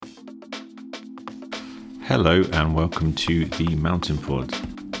Hello and welcome to the Mountain Pod.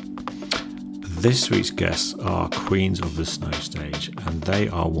 This week's guests are Queens of the Snow Stage, and they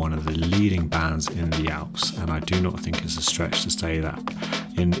are one of the leading bands in the Alps, and I do not think it's a stretch to say that.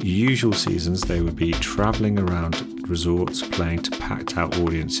 In usual seasons, they would be travelling around resorts playing to packed out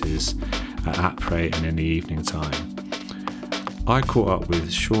audiences at après and in the evening time. I caught up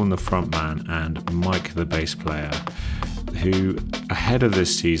with Sean the frontman and Mike the bass player, who ahead of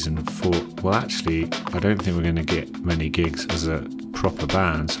this season thought, well actually I don't think we're going to get many gigs as a proper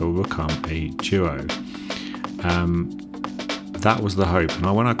band, so we'll become a duo. That was the hope,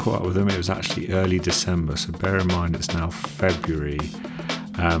 and when I caught up with them it was actually early December, so bear in mind it's now February,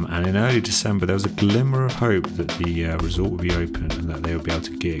 and in early December there was a glimmer of hope that the resort would be open and that they would be able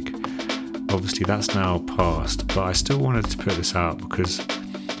to gig. Obviously that's now past, but I still wanted to put this out because,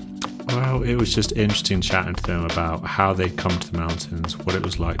 well, it was just interesting chatting to them about how they'd come to the mountains, what it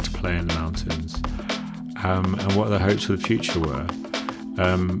was like to play in the mountains, and what their hopes for the future were.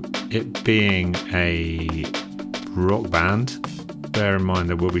 It being a rock band, bear in mind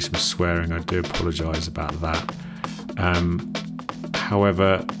there will be some swearing, I do apologise about that.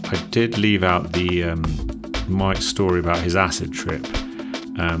 However, I did leave out the Mike's story about his acid trip.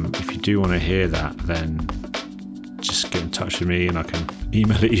 If you do want to hear that, then just get in touch with me and I can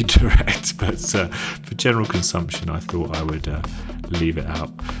email it you direct, but for general consumption I thought I would leave it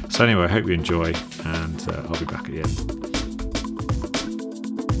out. So anyway, I hope you enjoy, and I'll be back at the end.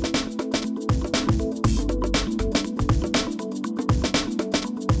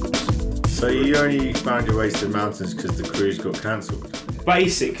 So you only found your way to the mountains because the cruise got cancelled?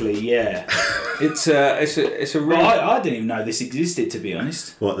 Basically, yeah. It's a real... I didn't even know this existed, to be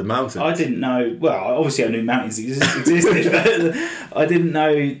honest. What, the mountains? I didn't know... Well, obviously I knew mountains existed, but I didn't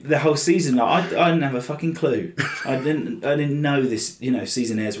know the whole season. I didn't have a fucking clue. I didn't know this,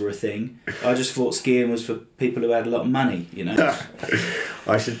 season airs were a thing. I just thought skiing was for people who had a lot of money,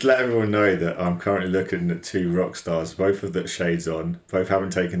 I should let everyone know that I'm currently looking at two rock stars, both with the shades on, both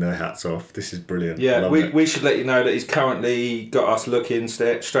haven't taken their hats off. This is brilliant. Yeah, we should let you know that he's currently got us looking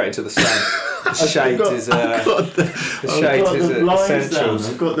straight into the sun. The shades is essential.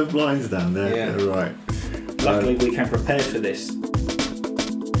 I've got the blinds down there. Yeah. Right. Luckily we came prepared for this.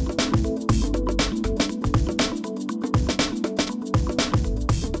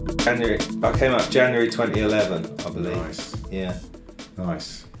 I came up January 2011, I believe. Nice. Yeah.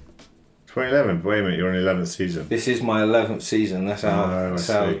 Nice. 2011. Wait a minute, you're on 11th season. This is my 11th season. That's how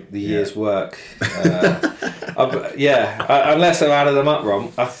the years work. Unless I'm out of them up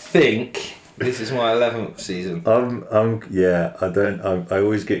wrong, I think this is my 11th season. I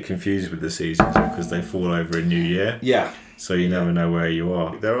always get confused with the seasons because they fall over a new year. Yeah. So you never know where you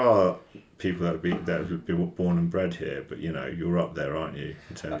are. There are people that have been born and bred here, but you're up there, aren't you,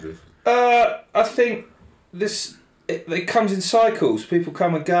 in terms of... I think it comes in cycles. People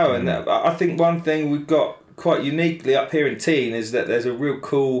come and go, and I think one thing we've got quite uniquely up here in Teen is that there's a real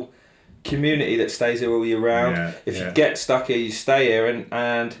cool community that stays here all year round. If you get stuck here, you stay here,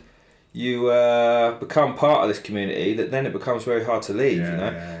 and you become part of this community. That then it becomes very hard to leave.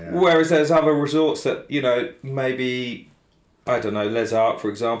 Whereas there's other resorts that maybe, I don't know, Les Arc for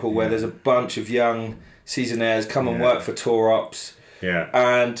example, where there's a bunch of young seasonaires come and work for tour ops. Yeah.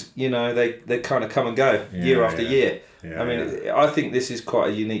 And they kind of come and go year after year. I mean, I think this is quite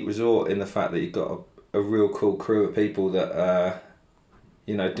a unique resort in the fact that you've got a real cool crew of people that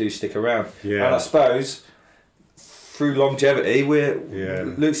do stick around. Yeah. And I suppose through longevity,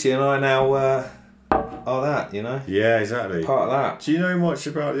 Lucy and I now are that. Yeah, exactly. Part of that. Do you know much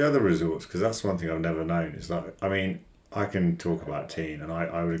about the other resorts? Because that's one thing I've never known. It's like, I mean, I can talk about Teen, and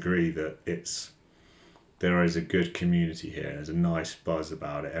I would agree that there is a good community here. There's a nice buzz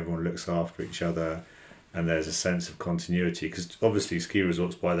about it. Everyone looks after each other, and there's a sense of continuity. Because obviously ski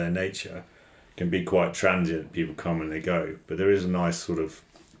resorts by their nature can be quite transient. People come and they go. But there is a nice sort of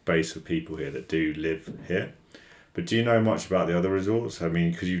base of people here that do live here. But do you know much about the other resorts? I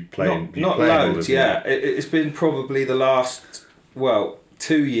mean, because you play not loads, yeah. It's been probably the last, 2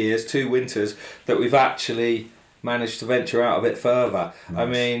 winters that we've actually managed to venture out a bit further. Nice. I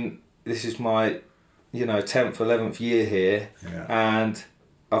mean, this is my 10th, 11th year here, and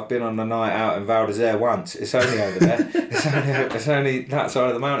I've been on a night out in Val d'Isère once. It's only over there. It's only that side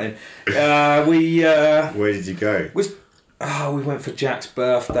of the mountain. Where did you go? We went for Jack's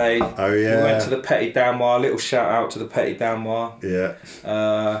birthday. Oh yeah. We went to the Petit Damois. Little shout out to the Petit Damois. Yeah.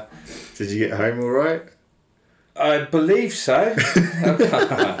 Did you get home all right? I believe so.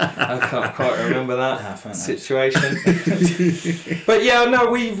 I can't quite remember that situation. But yeah, no,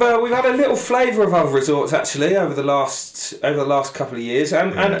 we've had a little flavour of other resorts actually over the last couple of years,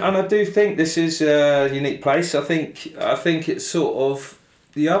 and I do think this is a unique place. I think it's sort of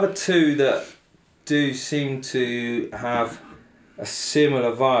the other two that do seem to have a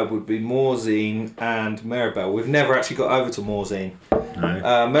similar vibe would be Morzine and Maribel. We've never actually got over to Morzine. No.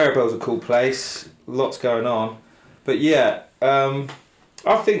 Maribel's a cool place. Lots going on, but yeah, I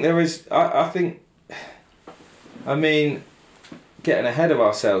think there is. I mean, getting ahead of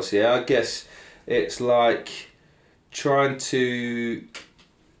ourselves here. I guess it's like trying to.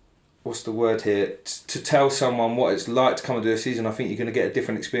 What's the word here? To tell someone what it's like to come and do a season. I think you're going to get a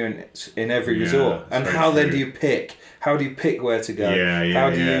different experience in every resort. And how then do you pick? How do you pick where to go? How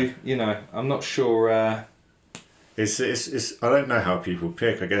do you? You know, I'm not sure. It's I don't know how people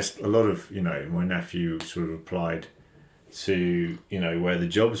pick. I guess a lot of, my nephew sort of applied to, where the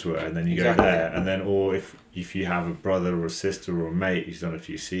jobs were, and then you go there, and then, or if you have a brother or a sister or a mate who's done a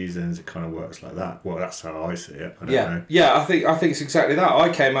few seasons, it kind of works like that. Well, that's how I see it. I don't know. Yeah, I think it's exactly that. I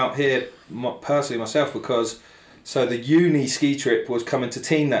came out here personally myself because the uni ski trip was coming to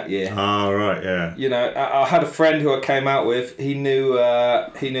Teen that year. Oh, right, yeah. I had a friend who I came out with. He knew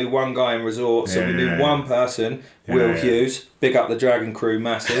one guy in resort, so we knew one person, Will Hughes. Big up the Dragon crew,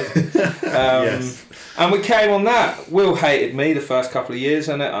 massive. Yes. And we came on that. Will hated me the first couple of years,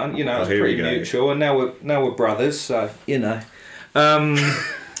 and it was pretty mutual. And now we're brothers, so No,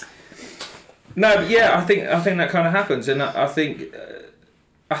 but yeah, I think that kind of happens, and I think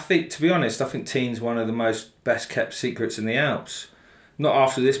to be honest, I think Teen's one of the most best kept secrets in the Alps. Not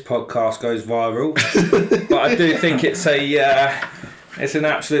after this podcast goes viral, but I do think it's an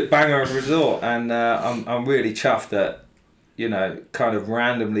absolute banger of a resort, and I'm really chuffed that kind of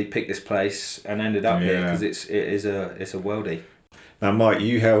randomly picked this place and ended up here because it's a worldie. Now, Mike,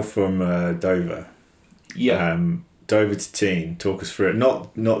 you hail from Dover. Yeah. Dover to Teen, talk us through it.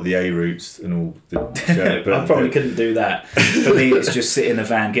 Not the A routes and all the I probably couldn't do that. For me, it's just sit in a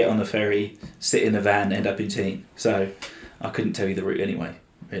van, get on the ferry, sit in a van, end up in Teen. So I couldn't tell you the route anyway,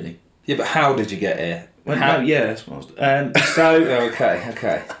 really. Yeah, but how did you get here? That's what I was.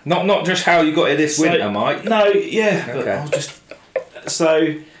 Okay. Not just how you got here this winter, Mike. No, yeah. Okay. But I was just.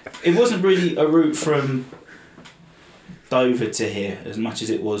 So it wasn't really a route from Dover to here as much as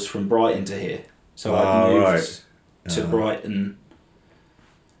it was from Brighton to here. So I moved to Brighton.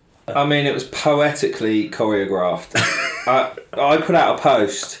 I mean, it was poetically choreographed. I put out a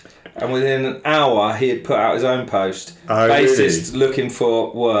post, and within an hour, he had put out his own post. Bassist looking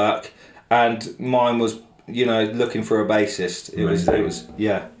for work, and mine was, looking for a bassist. It was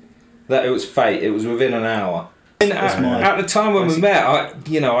fate. It was within an hour. And at the time when we met,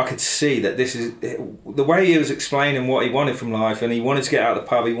 I could see that this is the way he was explaining what he wanted from life, and he wanted to get out of the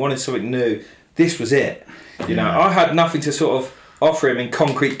pub. He wanted something new. This was it. I had nothing to sort of offer him in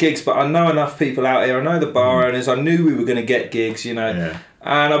concrete gigs, but I know enough people out here. I know the bar owners. I knew we were going to get gigs, and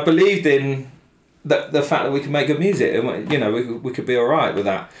I believed in the fact that we could make good music, and we could be all right with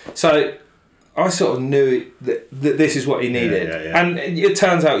that. So I sort of knew that this is what he needed, and it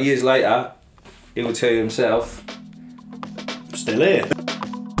turns out years later, he would tell you himself, still here.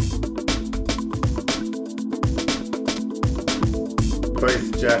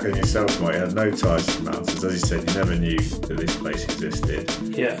 Both Jack and yourself, Mike, had no ties to the mountains. As you said, you never knew that this place existed.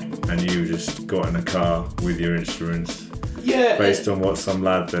 Yeah. And you just got in a car with your instruments. Yeah. Based on what some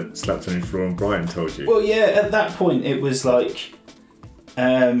lad that slept on your floor in Brighton told you. Well, yeah, at that point it was like,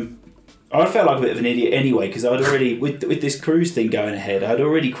 I felt like a bit of an idiot anyway, because I'd already, with this cruise thing going ahead, I'd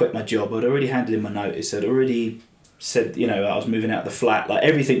already quit my job, I'd already handed in my notice, I'd already said, I was moving out of the flat, like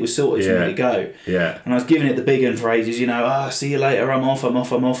everything was sorted for me to go. Yeah. And I was giving it the big one for ages, see you later, I'm off. And,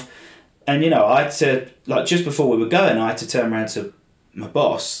 I had to, like just before we were going, I had to turn around to my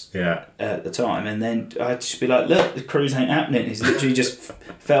boss at the time, and then I'd just be like, look, the cruise ain't happening. He's literally just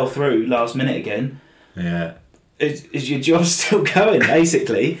fell through last minute again. Yeah. Is your job still going,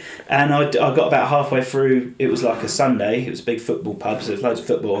 basically? And I got about halfway through. It was like a Sunday. It was a big football pub, so there was loads of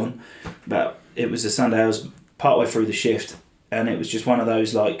football on. But it was a Sunday. I was partway through the shift, and it was just one of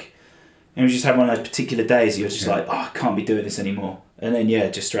those, like, it was just had one of those particular days you're just like, I can't be doing this anymore. And then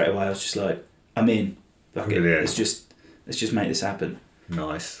just straight away I was just like, I'm in. Fuck it. Let's just make this happen.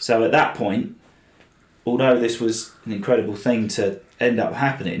 Nice. So at that point, although this was an incredible thing to end up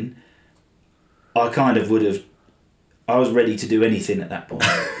happening, I kind of I was ready to do anything at that point.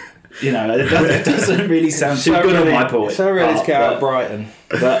 It doesn't really sound too good on my point. So ready to get out of Brighton.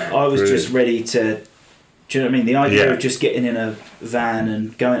 But I was just ready to, do you know what I mean? The idea of just getting in a van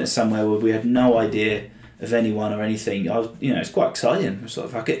and going to somewhere where we had no idea of anyone or anything. It's quite exciting. I'm sort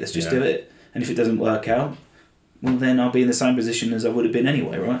of, fuck it, let's just do it. And if it doesn't work out, well, then I'll be in the same position as I would have been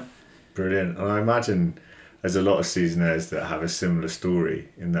anyway, right? Brilliant. And I imagine there's a lot of seasonaires that have a similar story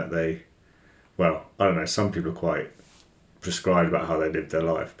in that I don't know, some people are quite prescribed about how they live their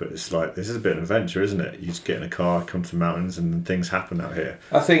life, but it's like, this is a bit of an adventure, isn't it? You just get in a car, come to the mountains, and then things happen out here.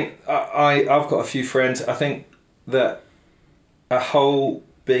 I think I've got a few friends. I think that a whole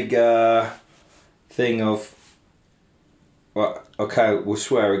big thing of, well, okay, we'll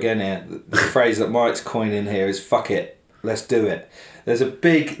swear again here. The phrase that Mike's coining here is "fuck it, let's do it." There's a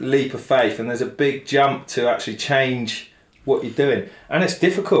big leap of faith, and there's a big jump to actually change what you're doing, and it's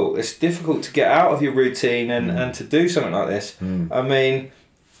difficult. It's difficult to get out of your routine and to do something like this. I mean,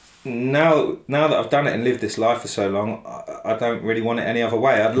 now that I've done it and lived this life for so long, I don't really want it any other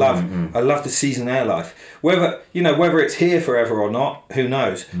way. I love the seasonaire life. Whether it's here forever or not, who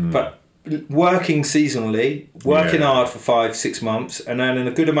knows? But working seasonally, working hard for 5-6 months, and earning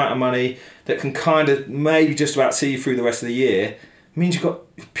a good amount of money that can kind of maybe just about see you through the rest of the year, means you've got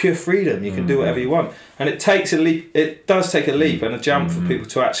pure freedom. You can do whatever you want, and it takes a leap. It does take a leap and a jump for people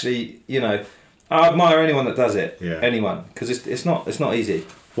to actually, I admire anyone that does it. Anyone, because it's not easy.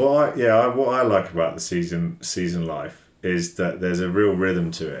 What I like about the season life is that there's a real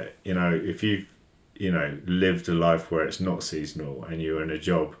rhythm to it. If you've lived a life where it's not seasonal and you're in a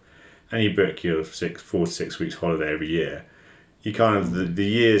job and you book your 4 to 6 weeks holiday every year, you kind of the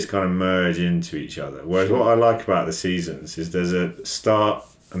years kind of merge into each other. Whereas what I like about the seasons is there's a start,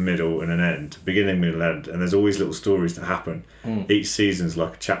 a middle, and an end, beginning, middle, end, and there's always little stories that happen. Each season's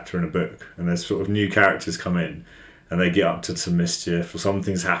like a chapter in a book, and there's sort of new characters come in, and they get up to some mischief, or some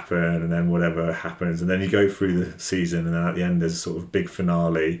things happen, and then whatever happens, and then you go through the season, and then at the end there's a sort of big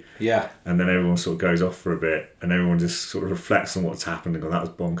finale. Yeah. And then everyone sort of goes off for a bit, and everyone just sort of reflects on what's happened and go, that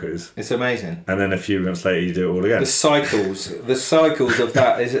was bonkers. It's amazing. And then a few months later you do it all again. The cycles of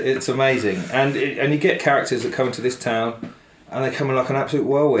that it's amazing, and you get characters that come into this town, and they come in like an absolute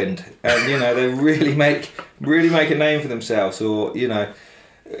whirlwind, and they really make a name for themselves, or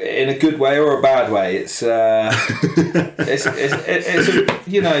in a good way or a bad way. It's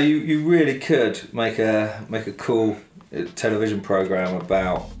you really could make a cool television program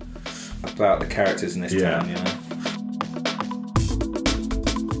about the characters in this town.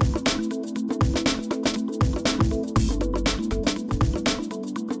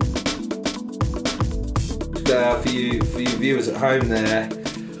 For you viewers at home there,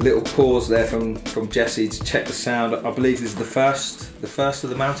 little pause there from Jesse to check the sound. I believe this is the first of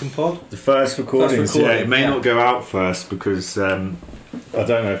the Mountain Pod. The first recordings, yeah. It may not go out first because I don't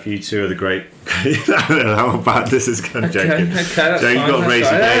know if you two are the great. I don't know how bad this is going to be. Okay, that's fine. You've got to raise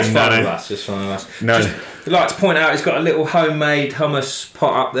your game, That's fine with us. No. I'd like to point out it's got a little homemade hummus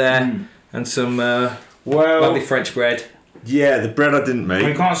pot up there and some lovely French bread. Yeah, the bread I didn't make. Well,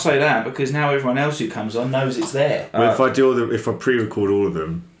 you can't say that because now everyone else who comes on knows it's there. Well, if I pre-record all of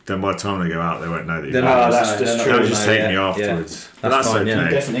them, then by the time they go out, they won't know that you've that's just true. They'll just take me afterwards. Yeah. That's fine, okay.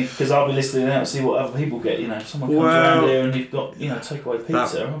 Definitely, because I'll be listening out to see what other people get. Someone comes around here and you've got takeaway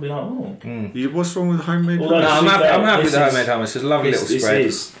pizza, and I'll be like, oh. What's wrong with homemade? No, I'm happy with the homemade hummus. It's a lovely little spread.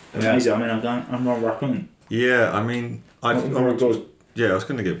 It's amazing. I mean, I'm not raccoon. Yeah, I mean, I was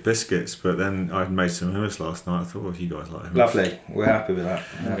going to get biscuits, but then I made some hummus last night. I thought, well, you guys like hummus. Lovely. We're happy with that.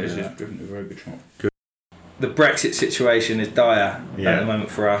 It's definitely a very good shot. Good. The Brexit situation is dire at the moment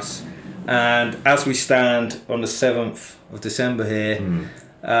for us. And as we stand on the 7th of December here,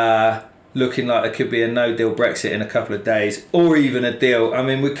 looking like there could be a no-deal Brexit in a couple of days, or even a deal. I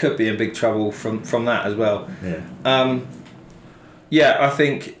mean, we could be in big trouble from that as well. Yeah. I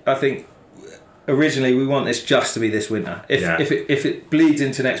think originally we want this just to be this winter. If it bleeds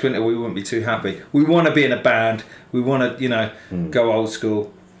into next winter, we wouldn't be too happy. We want to be in a band. We want to go old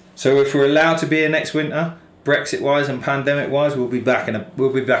school. So if we're allowed to be here next winter, Brexit wise and pandemic wise, we'll be back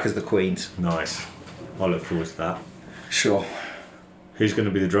as the Queens. Nice. I look forward to that. Sure. Who's going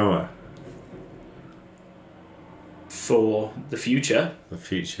to be the drummer? For the future. The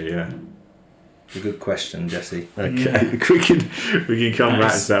future, yeah. It's a good question, Jesse. Okay, we can come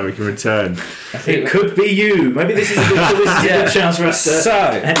back to that. We can return. I think it could be you. Maybe this is a good chance for us to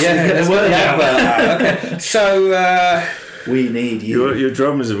get the word out. Okay. So we need you. Your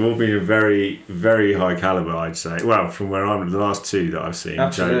drummers have all been a very, very high caliber, I'd say. Well, from where I'm, the last two that I've seen,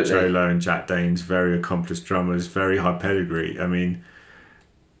 Joe Lowe and Jack Danes, very accomplished drummers, very high pedigree. I mean,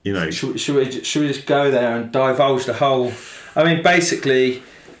 Should we just go there and divulge the whole? I mean, basically,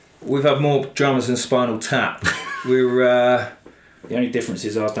 we've had more drummers than Spinal Tap. We're the only difference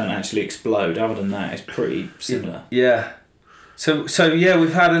is ours don't actually explode. Other than that, it's pretty similar. Yeah. So yeah,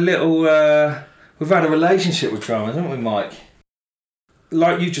 we've had a little we've had a relationship with drummers, haven't we, Mike?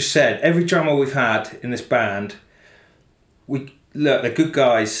 Like you just said, every drummer we've had in this band, they're good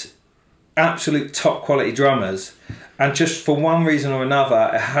guys, absolute top quality drummers, and just for one reason or another,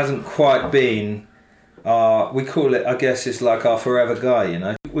 it hasn't quite been we call it, I guess it's like our forever guy, you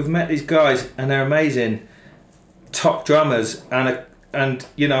know. We've met these guys and they're amazing, top drummers and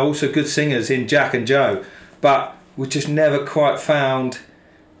you know, also good singers in Jack and Joe, but we just never quite found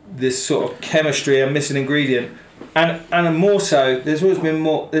this sort of chemistry and missing ingredient. And more so, there's always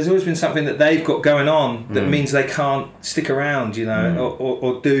been something that they've got going on that means they can't stick around, you know,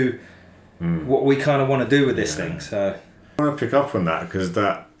 or do what we kind of want to do with this thing. So I want to pick up on that because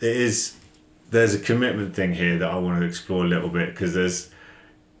there's a commitment thing here that I want to explore a little bit, because there's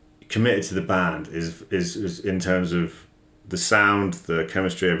committed to the band is in terms of the sound, the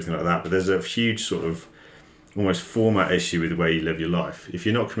chemistry, everything like that. But there's a huge sort of almost format issue with the way you live your life. If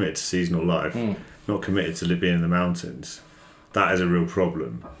you're not committed to seasonal life, not committed to being in the mountains, that is a real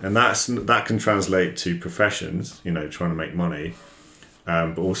problem. And that can translate to professions, you know, trying to make money,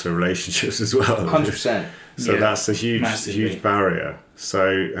 but also relationships as well. 100%. So that's a huge barrier.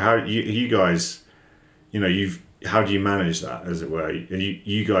 So how you guys, you know, how do you manage that, as it were? And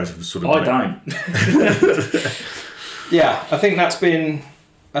you guys have sort of... I don't. Yeah, I think that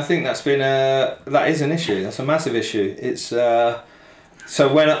is an issue. That's a massive issue. It's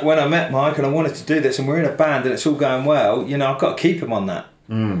so when I met Mike and I wanted to do this, and we're in a band and it's all going well, you know, I've got to keep him on that.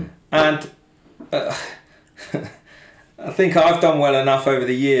 And I think I've done well enough over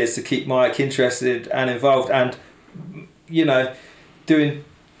the years to keep Mike interested and involved, and you know, doing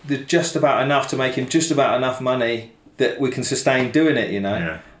just about enough to make him just about enough money that we can sustain doing it, you know.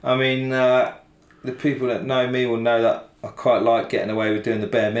 Yeah. I mean, the people that know me will know that I quite like getting away with doing the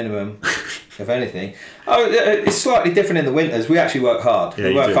bare minimum, if anything. Oh, it's slightly different in the winters. We actually work hard. Yeah,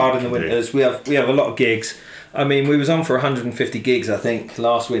 we work hard in the winters. We have a lot of gigs. I mean, we was on for 150 gigs, I think,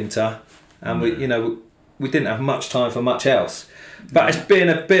 last winter, and we didn't have much time for much else. But it's been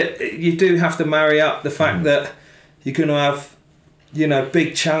a bit. You do have to marry up the fact that you're going to have, you know,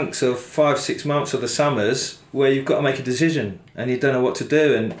 big chunks of 5-6 months of the summers where you've got to make a decision and you don't know what to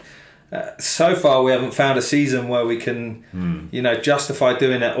do. And so far we haven't found a season where we can, you know, justify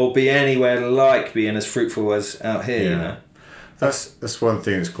doing it or be anywhere like being as fruitful as out here. You know, that's one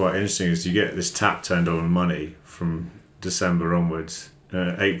thing that's quite interesting, is you get this tap turned on money from December onwards.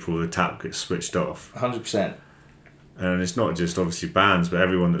 April the tap gets switched off. 100%. And it's not just obviously bands, but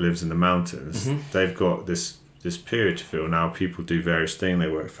everyone that lives in the mountains. They've got this period to fill now. People do various things. They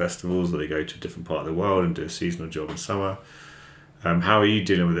work festivals, or they go to a different part of the world and do a seasonal job in summer. How are you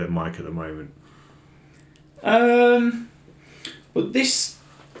dealing with it, Mike, at the moment? Well, this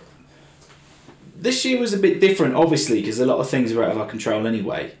year was a bit different, obviously, because a lot of things were out of our control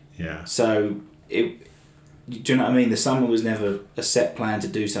anyway. Yeah. So, do you know what I mean? The summer was never a set plan to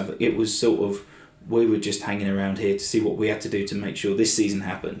do something. It was sort of, we were just hanging around here to see what we had to do to make sure this season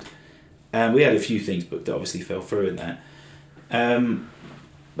happened. We had a few things booked that obviously fell through in that.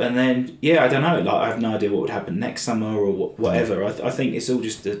 And then, I don't know. Like, I have no idea what would happen next summer or whatever. I think it's all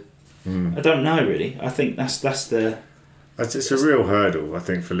just I don't know really. I think it's a real hurdle, I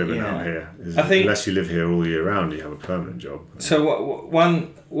think, for living out here. Unless you live here all year round, you have a permanent job. So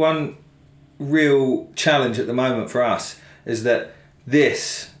one real challenge at the moment for us is that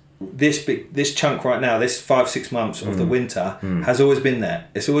this chunk right now, this 5-6 months of the winter, has always been there.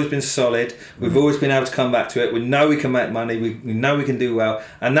 It's always been solid. We've always been able to come back to it. We know we can make money. We know we can do well,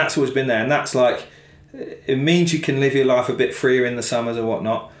 and that's always been there. And that's like, it means you can live your life a bit freer in the summers or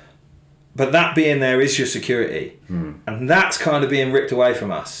whatnot. But that being there is your security, and that's kind of being ripped away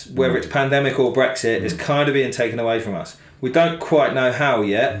from us. Whether it's pandemic or Brexit, it's kind of being taken away from us. We don't quite know how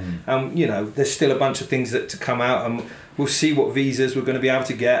yet, and you know, there's still a bunch of things to come out, and we'll see what visas we're going to be able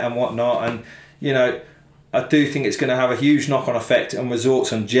to get and whatnot. And you know, I do think it's going to have a huge knock-on effect on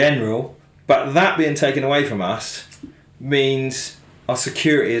resorts in general. But that being taken away from us means our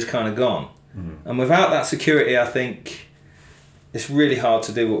security is kind of gone, and without that security, I think it's really hard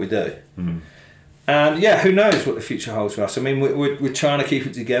to do what we do. And who knows what the future holds for us. I mean, we're trying to keep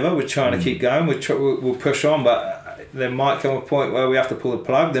it together. We're trying to keep going. We'll push on, but there might come a point where we have to pull the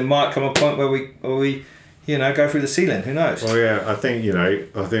plug. There might come a point where we go through the ceiling. Who knows? Well, I think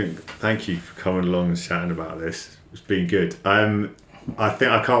thank you for coming along and chatting about this. It's been good. I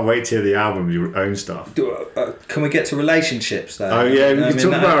think I can't wait to hear the album, your own stuff. Can we get to relationships though? Oh yeah, we can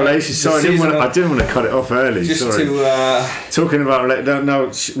talk about relationships. Sorry, I didn't want to cut it off early. Just sorry. Talking about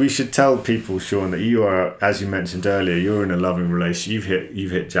we should tell people, Sean, that you are, as you mentioned earlier, you're in a loving relationship.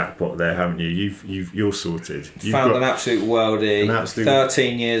 You've hit jackpot there, haven't you? You're sorted. You've found an absolute worldie.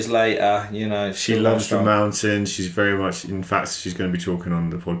 13 years later, she loves the mountain. She's very much. In fact, she's going to be talking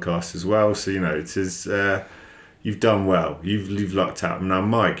on the podcast as well. So it is. You've done well. You've lucked out. Now,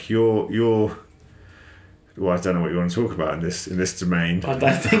 Mike, you're. Well, I don't know what you want to talk about in this domain. I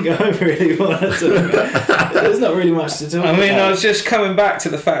don't think I really want to talk about. There's not really much to talk about. I was just coming back to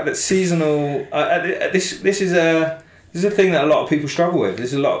the fact that seasonal. This is a thing that a lot of people struggle with.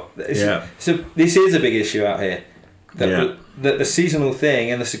 There's a lot. This is a big issue out here. That the seasonal thing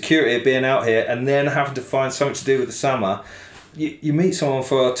and the security of being out here and then having to find something to do with the summer. You meet someone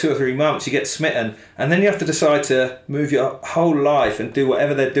for 2 or 3 months, you get smitten, and then you have to decide to move your whole life and do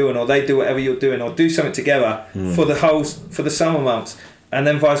whatever they're doing, or they do whatever you're doing, or do something together for the summer months, and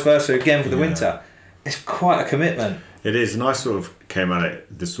then vice versa again for the winter. It's quite a commitment. It is, and I sort of came at it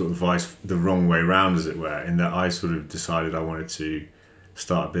the wrong way round, as it were, in that I sort of decided I wanted to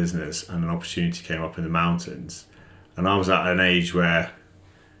start a business, and an opportunity came up in the mountains, and I was at an age where,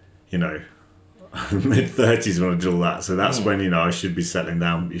 mid-30s when I did all that, so that's when I should be settling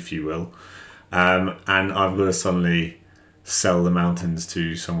down, if you will, and I've got to suddenly sell the mountains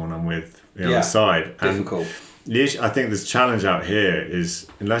to someone I'm with on the side. Difficult. And I think this challenge out here is,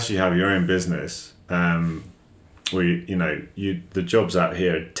 unless you have your own business, the jobs out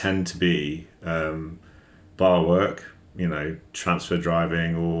here tend to be bar work, transfer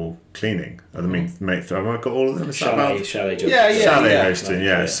driving or cleaning. I mean, have I got all of them? Chalet jobs. Chalet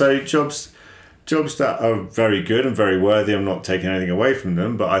hosting. So jobs that are very good and very worthy. I'm not taking anything away from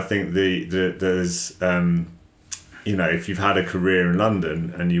them, but I think there's if you've had a career in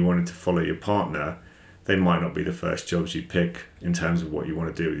London and you wanted to follow your partner, they might not be the first jobs you pick in terms of what you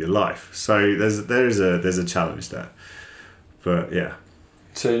want to do with your life. So there's a challenge there, but yeah.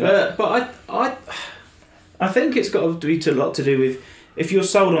 So, but I think it's got to be a lot to do with, if you're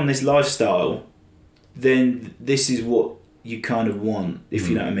sold on this lifestyle, then this is what you kind of want, if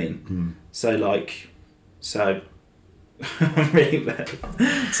you know what I mean. So I'm really bad.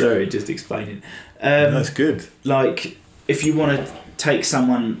 Sorry, just explaining. That's good. Like, if you want to take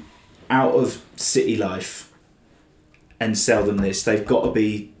someone out of city life and sell them this, they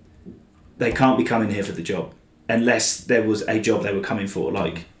can't be coming here for the job, unless there was a job they were coming for,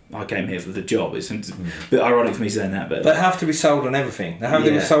 like, I came here for the job. It's a bit ironic for me saying that, but they have to be sold on everything. They have to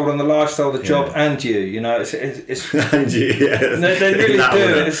be sold on the lifestyle, the job, and you. It's and you. Yeah. They really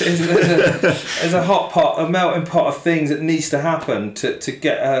do. There's a hot pot, a melting pot of things that needs to happen to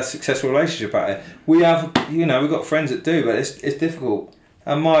get a successful relationship out here. We have, we've got friends that do, but it's difficult.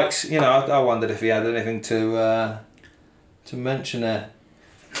 And Mike's, I wondered if he had anything to mention there.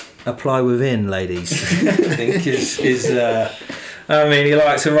 Apply within, ladies. I think is. He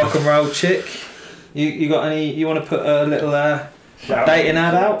likes a rock and roll chick. You got any? You want to put a little dating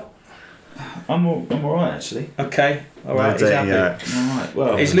ad out? I'm alright actually. Okay, alright. He's happy. Alright.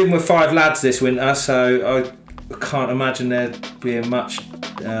 Well, he's living with 5 lads this winter, so I can't imagine there being much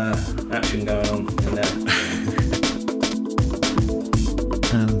action going on in there.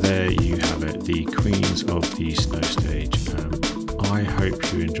 And there you have it, the Queens of the Snow Stage. I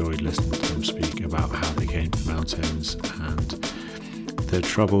hope you enjoyed listening to them speak about how they came to the mountains and the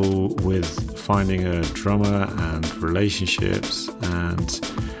trouble with finding a drummer and relationships and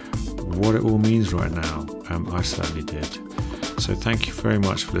what it all means right now. I certainly did. So thank you very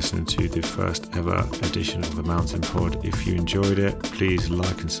much for listening to the first ever edition of the Mountain Pod. If you enjoyed it, please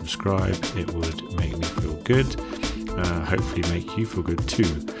like and subscribe. It would make me feel good. Hopefully make you feel good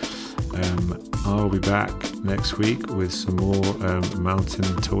too. I'll be back next week with some more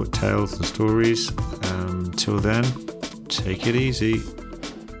mountain tales and stories. Till then, take it easy.